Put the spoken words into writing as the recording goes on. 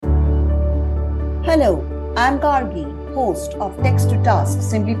Hello, I'm Gargi, host of Text to Task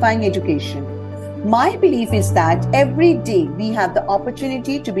Simplifying Education. My belief is that every day we have the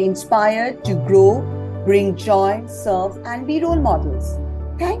opportunity to be inspired, to grow, bring joy, serve, and be role models.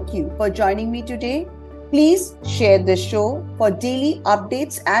 Thank you for joining me today. Please share this show. For daily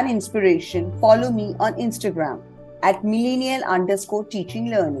updates and inspiration, follow me on Instagram at millennial_teaching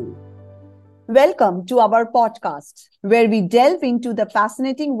learning. Welcome to our podcast, where we delve into the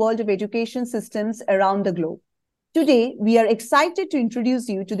fascinating world of education systems around the globe. Today, we are excited to introduce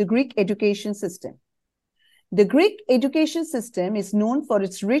you to the Greek education system. The Greek education system is known for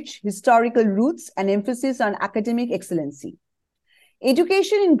its rich historical roots and emphasis on academic excellency.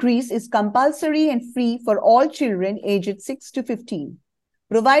 Education in Greece is compulsory and free for all children aged 6 to 15,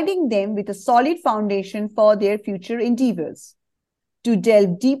 providing them with a solid foundation for their future endeavors. To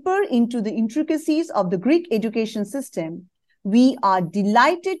delve deeper into the intricacies of the Greek education system, we are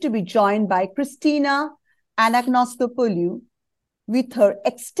delighted to be joined by Christina Anagnostopoulou. With her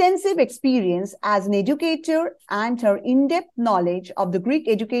extensive experience as an educator and her in-depth knowledge of the Greek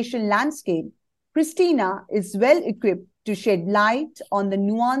education landscape, Christina is well equipped to shed light on the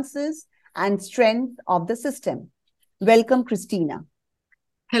nuances and strength of the system. Welcome, Christina.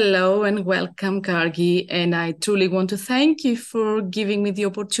 Hello and welcome, Gargi, and I truly want to thank you for giving me the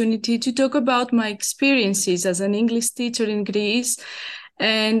opportunity to talk about my experiences as an English teacher in Greece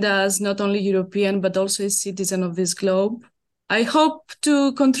and as not only European but also a citizen of this globe. I hope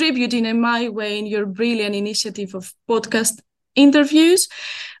to contribute in my way in your brilliant initiative of podcast interviews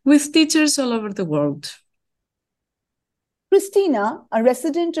with teachers all over the world. Christina, a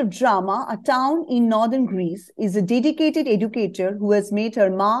resident of Drama, a town in northern Greece, is a dedicated educator who has made her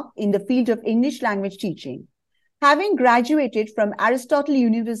mark in the field of English language teaching. Having graduated from Aristotle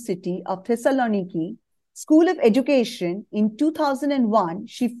University of Thessaloniki School of Education in 2001,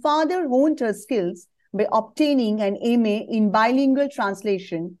 she further honed her skills by obtaining an MA in bilingual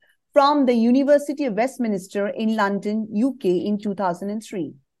translation from the University of Westminster in London, UK in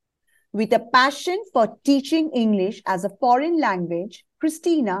 2003. With a passion for teaching English as a foreign language,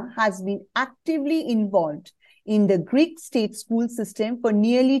 Christina has been actively involved in the Greek state school system for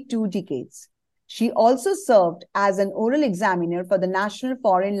nearly 2 decades. She also served as an oral examiner for the National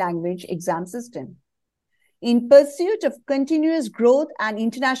Foreign Language Exam System. In pursuit of continuous growth and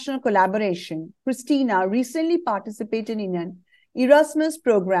international collaboration, Christina recently participated in an Erasmus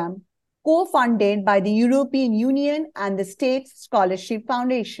program co-funded by the European Union and the State Scholarship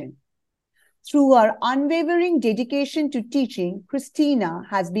Foundation. Through her unwavering dedication to teaching, Christina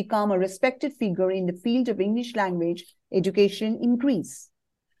has become a respected figure in the field of English language education in Greece.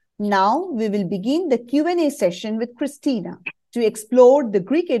 Now, we will begin the Q&A session with Christina to explore the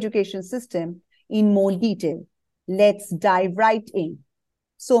Greek education system in more detail. Let's dive right in.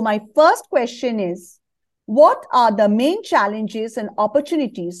 So my first question is, what are the main challenges and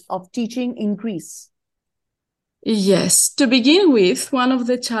opportunities of teaching in Greece? Yes, to begin with, one of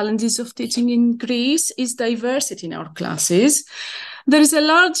the challenges of teaching in Greece is diversity in our classes. There is a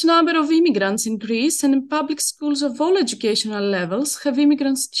large number of immigrants in Greece, and public schools of all educational levels have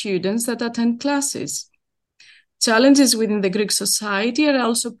immigrant students that attend classes. Challenges within the Greek society are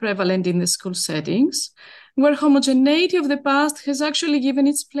also prevalent in the school settings, where homogeneity of the past has actually given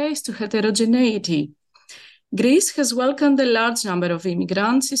its place to heterogeneity. Greece has welcomed a large number of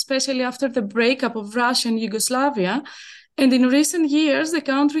immigrants, especially after the breakup of Russia and Yugoslavia, and in recent years, the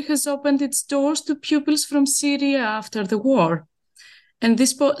country has opened its doors to pupils from Syria after the war. And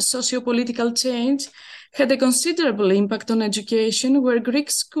this socio-political change had a considerable impact on education, where Greek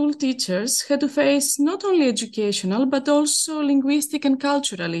school teachers had to face not only educational, but also linguistic and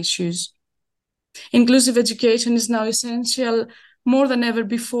cultural issues. Inclusive education is now essential more than ever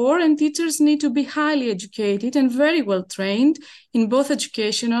before, and teachers need to be highly educated and very well trained in both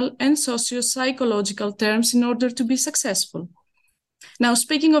educational and socio-psychological terms in order to be successful. Now,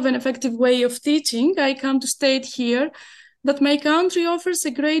 speaking of an effective way of teaching, I come to state here that my country offers a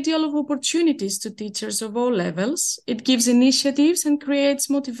great deal of opportunities to teachers of all levels. It gives initiatives and creates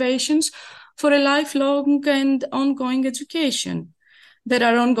motivations for a lifelong and ongoing education. There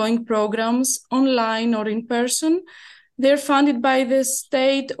are ongoing programs, online or in person. They're funded by the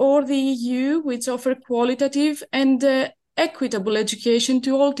state or the EU, which offer qualitative and equitable education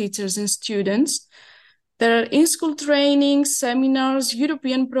to all teachers and students. There are in-school trainings, seminars,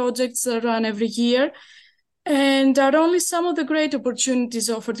 European projects that run every year, and are only some of the great opportunities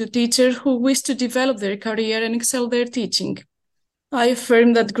offered to teachers who wish to develop their career and excel their teaching. I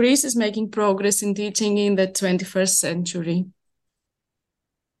affirm that Greece is making progress in teaching in the 21st century.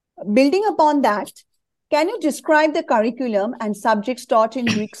 Building upon that, can you describe the curriculum and subjects taught in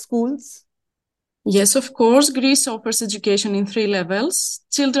Greek schools? Yes, of course. Greece offers education in 3 levels.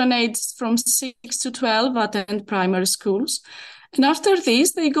 Children aged from 6 to 12 attend primary schools. And after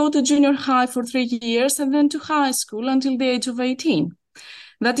this, they go to junior high for 3 years and then to high school until the age of 18.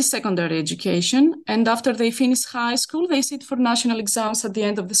 That is secondary education. And after they finish high school, they sit for national exams at the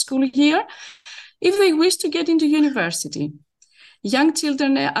end of the school year if they wish to get into university. Young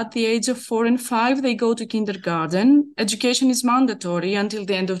children at the age of 4 and 5, they go to kindergarten. Education is mandatory until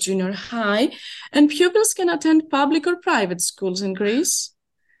the end of junior high, and pupils can attend public or private schools in Greece.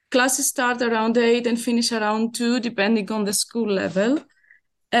 Classes start around 8 and finish around 2, depending on the school level.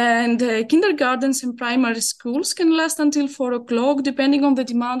 And kindergartens and primary schools can last until 4 o'clock, depending on the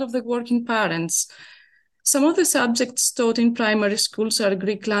demand of the working parents. Some of the subjects taught in primary schools are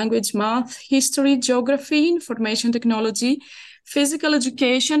Greek language, math, history, geography, information technology, physical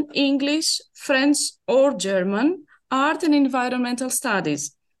education, English, French or German, art and environmental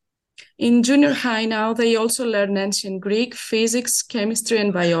studies. In junior high now, they also learn ancient Greek, physics, chemistry,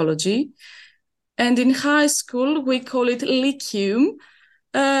 and biology. And in high school, we call it Lyceum.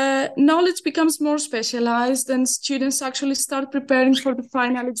 Knowledge becomes more specialized and students actually start preparing for the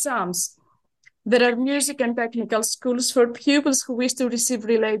final exams. There are music and technical schools for pupils who wish to receive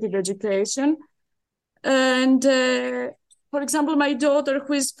related education. And for example, my daughter,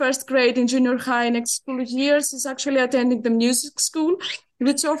 who is first grade in junior high next school years, is actually attending the music school,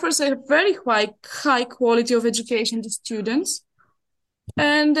 which offers a very high quality of education to students.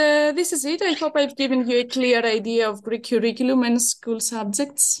 And this is it. I hope I've given you a clear idea of Greek curriculum and school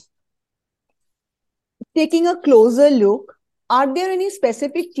subjects. Taking a closer look, are there any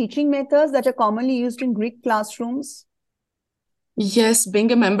specific teaching methods that are commonly used in Greek classrooms? Yes,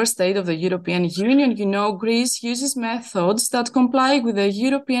 being a member state of the European Union, you know, Greece uses methods that comply with the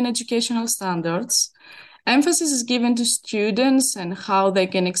European educational standards. Emphasis is given to students and how they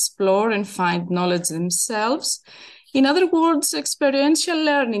can explore and find knowledge themselves. In other words, experiential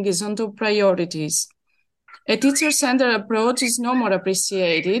learning is on top priorities. A teacher-centered approach is no more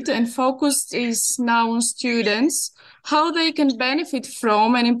appreciated, and focus is now on students, how they can benefit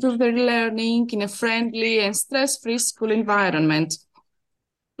from and improve their learning in a friendly and stress-free school environment.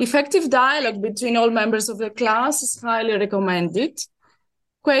 Effective dialogue between all members of the class is highly recommended.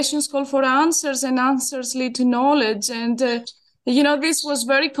 Questions call for answers, and answers lead to knowledge. And this was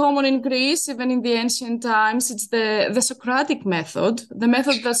very common in Greece, even in the ancient times. It's the Socratic method, the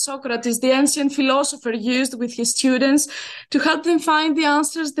method that Socrates, the ancient philosopher, used with his students to help them find the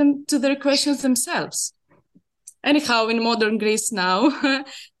answers to their questions themselves. Anyhow, in modern Greece now,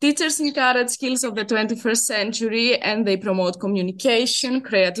 teachers encourage skills of the 21st century, and they promote communication,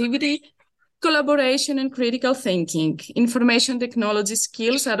 creativity, collaboration, and critical thinking. Information technology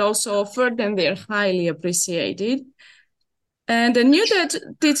skills are also offered, and they are highly appreciated. And a new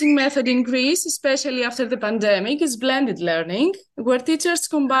teaching method in Greece, especially after the pandemic, is blended learning, where teachers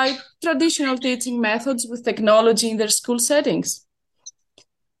combine traditional teaching methods with technology in their school settings.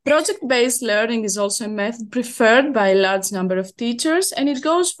 Project-based learning is also a method preferred by a large number of teachers, and it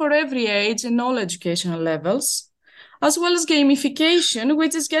goes for every age and all educational levels, as well as gamification,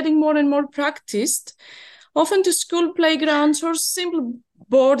 which is getting more and more practiced, often to school playgrounds or simple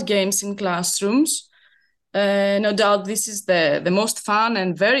board games in classrooms. No doubt this is the most fun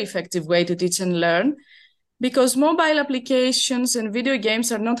and very effective way to teach and learn, because mobile applications and video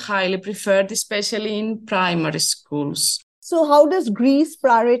games are not highly preferred, especially in primary schools. So how does Greece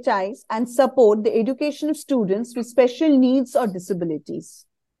prioritize and support the education of students with special needs or disabilities?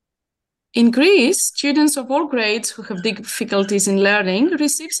 In Greece, students of all grades who have difficulties in learning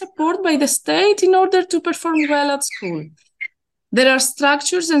receive support by the state in order to perform well at school. There are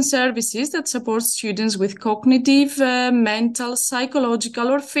structures and services that support students with cognitive, mental, psychological,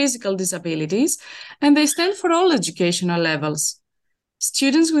 or physical disabilities, and they stand for all educational levels.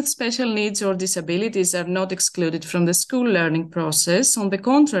 Students with special needs or disabilities are not excluded from the school learning process. On the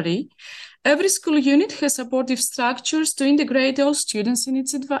contrary, every school unit has supportive structures to integrate all students in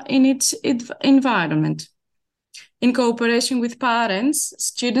its environment. In cooperation with parents,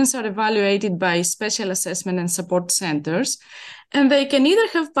 students are evaluated by special assessment and support centers, and they can either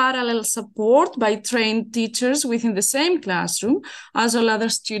have parallel support by trained teachers within the same classroom as all other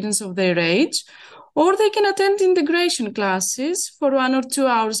students of their age, or they can attend integration classes for 1 or 2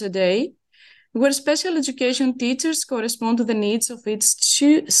 hours a day, where special education teachers correspond to the needs of each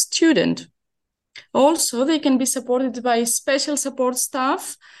student. Also, they can be supported by special support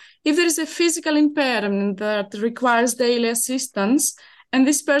staff if there is a physical impairment that requires daily assistance, and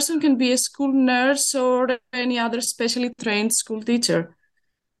this person can be a school nurse or any other specially trained school teacher.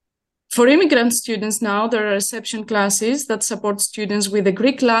 For immigrant students now, there are reception classes that support students with the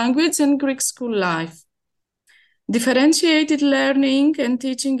Greek language and Greek school life. Differentiated learning and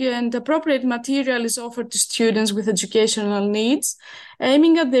teaching and appropriate material is offered to students with educational needs,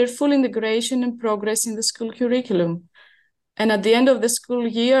 aiming at their full integration and progress in the school curriculum. And at the end of the school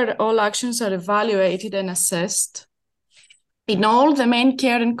year, all actions are evaluated and assessed. In all, the main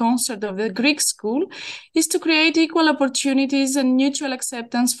care and concern of the Greek school is to create equal opportunities and mutual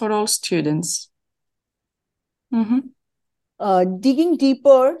acceptance for all students. Digging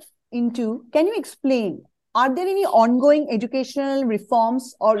deeper into, can you explain, are there any ongoing educational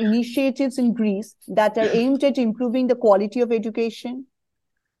reforms or initiatives in Greece that are aimed at improving the quality of education?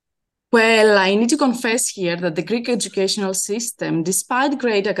 Well, I need to confess here that the Greek educational system, despite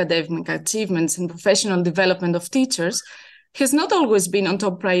great academic achievements and professional development of teachers, has not always been on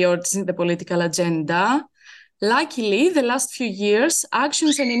top priorities in the political agenda. Luckily, the last few years,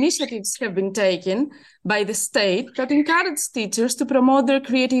 actions and initiatives have been taken by the state that encourage teachers to promote their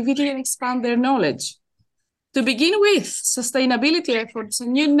creativity and expand their knowledge. To begin with, sustainability efforts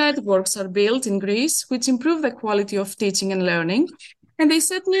and new networks are built in Greece, which improve the quality of teaching and learning, and they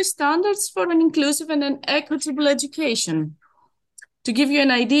set new standards for an inclusive and an equitable education. To give you an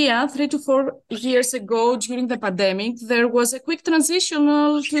idea, 3 to 4 years ago, during the pandemic, there was a quick transition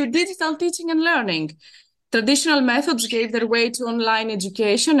to digital teaching and learning. Traditional methods gave their way to online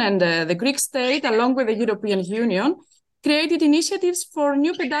education, and the Greek state, along with the European Union, created initiatives for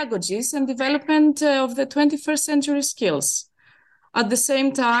new pedagogies and development of the 21st century skills. At the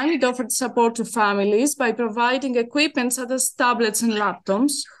same time, it offered support to families by providing equipment such as tablets and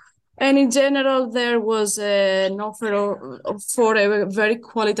laptops. And in general, there was an offer for a very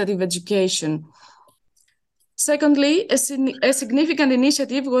qualitative education. Secondly, a significant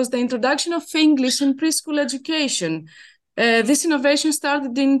initiative was the introduction of English in preschool education. This innovation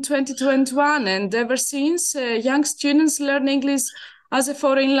started in 2021, and ever since, young students learn English as a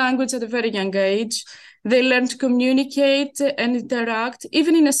foreign language at a very young age. They learn to communicate and interact,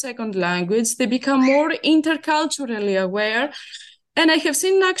 even in a second language. They become more interculturally aware. And I have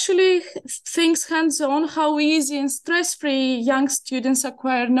seen actually things hands-on, how easy and stress-free young students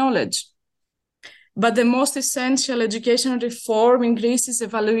acquire knowledge. But the most essential educational reform in Greece is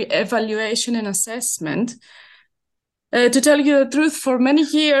evaluation and assessment. To tell you the truth, for many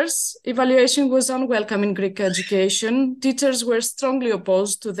years, evaluation was unwelcome in Greek education. Teachers were strongly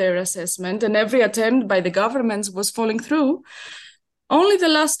opposed to their assessment, and every attempt by the governments was falling through. Only the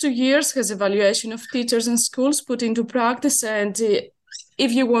last 2 years has evaluation of teachers and schools put into practice, and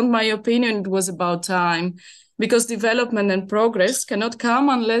if you want my opinion, it was about time, because development and progress cannot come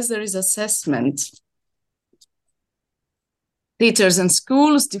unless there is assessment. Teachers and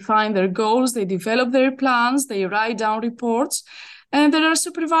schools define their goals, they develop their plans, they write down reports, and there are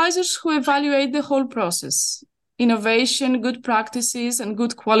supervisors who evaluate the whole process. Innovation, good practices, and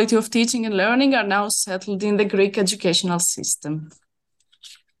good quality of teaching and learning are now settled in the Greek educational system.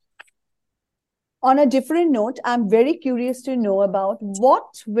 On a different note, I'm very curious to know about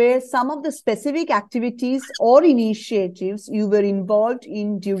what were some of the specific activities or initiatives you were involved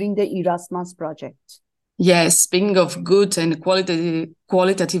in during the Erasmus project. Yes, speaking of good and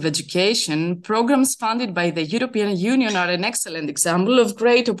qualitative education, programs funded by the European Union are an excellent example of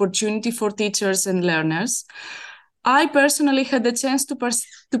great opportunity for teachers and learners. I personally had the chance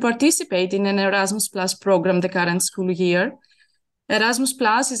to participate in an Erasmus Plus program the current school year. Erasmus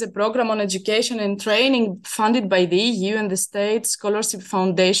Plus is a program on education and training funded by the EU and the State Scholarship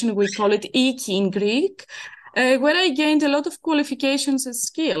Foundation. We call it EKI in Greek, where I gained a lot of qualifications and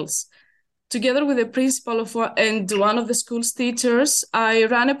skills. Together with the principal and one of the school's teachers, I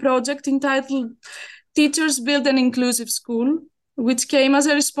ran a project entitled Teachers Build an Inclusive School, which came as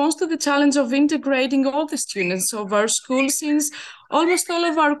a response to the challenge of integrating all the students of our school, since almost all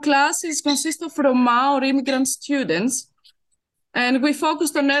of our classes consist of Roma or immigrant students. And we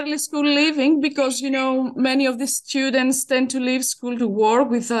focused on early school leaving because, many of the students tend to leave school to work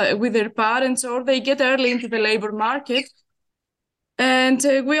with their parents, or they get early into the labor market. And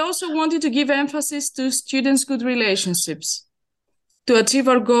we also wanted to give emphasis to students' good relationships. To achieve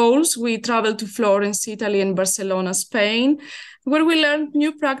our goals, we traveled to Florence, Italy, and Barcelona, Spain, where we learned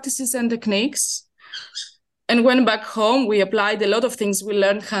new practices and techniques. And when back home, we applied a lot of things we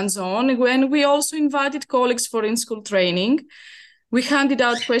learned hands-on, when we also invited colleagues for in-school training. We handed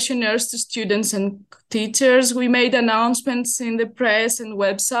out questionnaires to students and teachers. We made announcements in the press and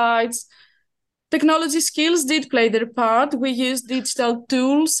websites. Technology skills did play their part. We used digital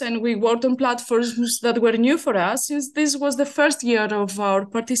tools and we worked on platforms that were new for us, since this was the first year of our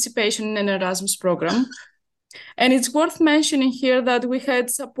participation in an Erasmus program. And it's worth mentioning here that we had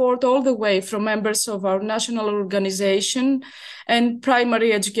support all the way from members of our national organization and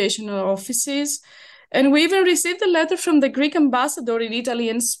primary educational offices. And we even received a letter from the Greek ambassador in Italy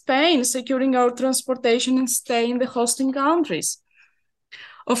and Spain, securing our transportation and stay in the hosting countries.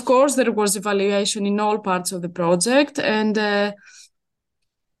 Of course, there was evaluation in all parts of the project, and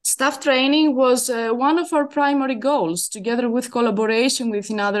staff training was one of our primary goals, together with collaboration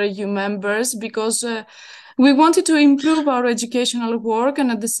with other EU members, because we wanted to improve our educational work and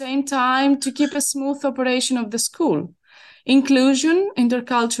at the same time to keep a smooth operation of the school. Inclusion,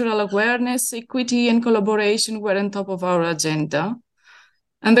 intercultural awareness, equity, and collaboration were on top of our agenda.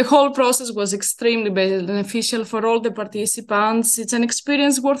 And the whole process was extremely beneficial for all the participants. It's an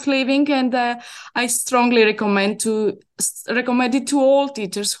experience worth living, and I strongly recommend it to all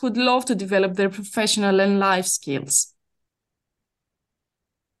teachers who'd love to develop their professional and life skills.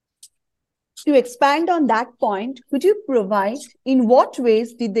 To expand on that point, could you provide in what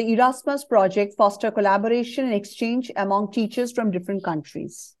ways did the Erasmus project foster collaboration and exchange among teachers from different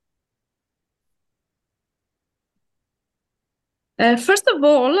countries? First of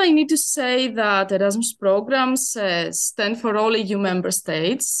all, I need to say that Erasmus programs stand for all EU member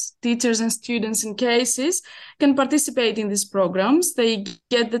states. Teachers and students in cases can participate in these programs. They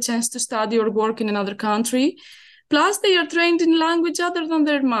get the chance to study or work in another country. Plus, they are trained in language other than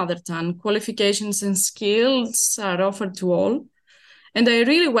their mother tongue. Qualifications and skills are offered to all. And I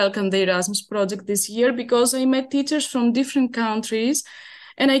really welcome the Erasmus project this year because I met teachers from different countries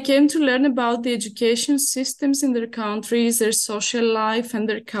and I came to learn about the education systems in their countries, their social life, and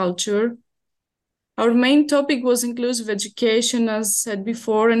their culture. Our main topic was inclusive education, as said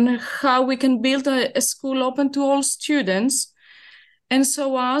before, and how we can build a school open to all students. And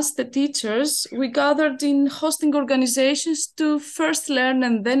so as the teachers, we gathered in hosting organizations to first learn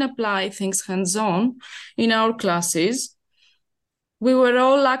and then apply things hands-on in our classes. We were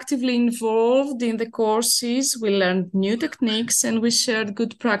all actively involved in the courses, we learned new techniques, and we shared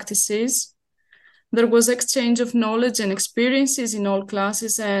good practices. There was exchange of knowledge and experiences in all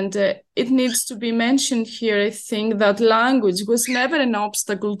classes, and it needs to be mentioned here, I think, that language was never an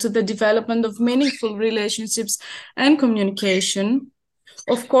obstacle to the development of meaningful relationships and communication.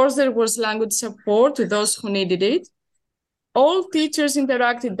 Of course, there was language support to those who needed it. All teachers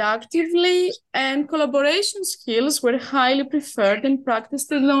interacted actively, and collaboration skills were highly preferred and practiced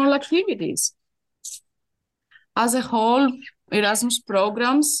in all activities. As a whole, Erasmus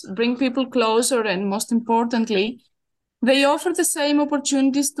programs bring people closer, and most importantly, they offer the same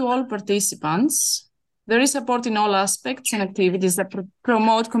opportunities to all participants. There is support in all aspects and activities that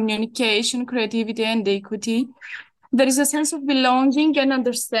promote communication, creativity, and equity. There is a sense of belonging and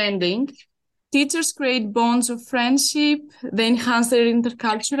understanding. Teachers create bonds of friendship, they enhance their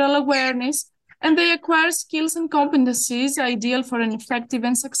intercultural awareness, and they acquire skills and competencies ideal for an effective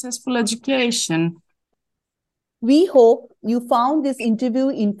and successful education. We hope you found this interview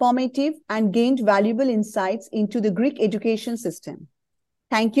informative and gained valuable insights into the Greek education system.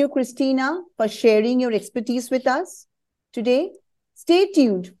 Thank you, Christina, for sharing your expertise with us today. Stay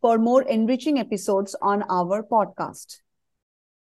tuned for more enriching episodes on our podcast.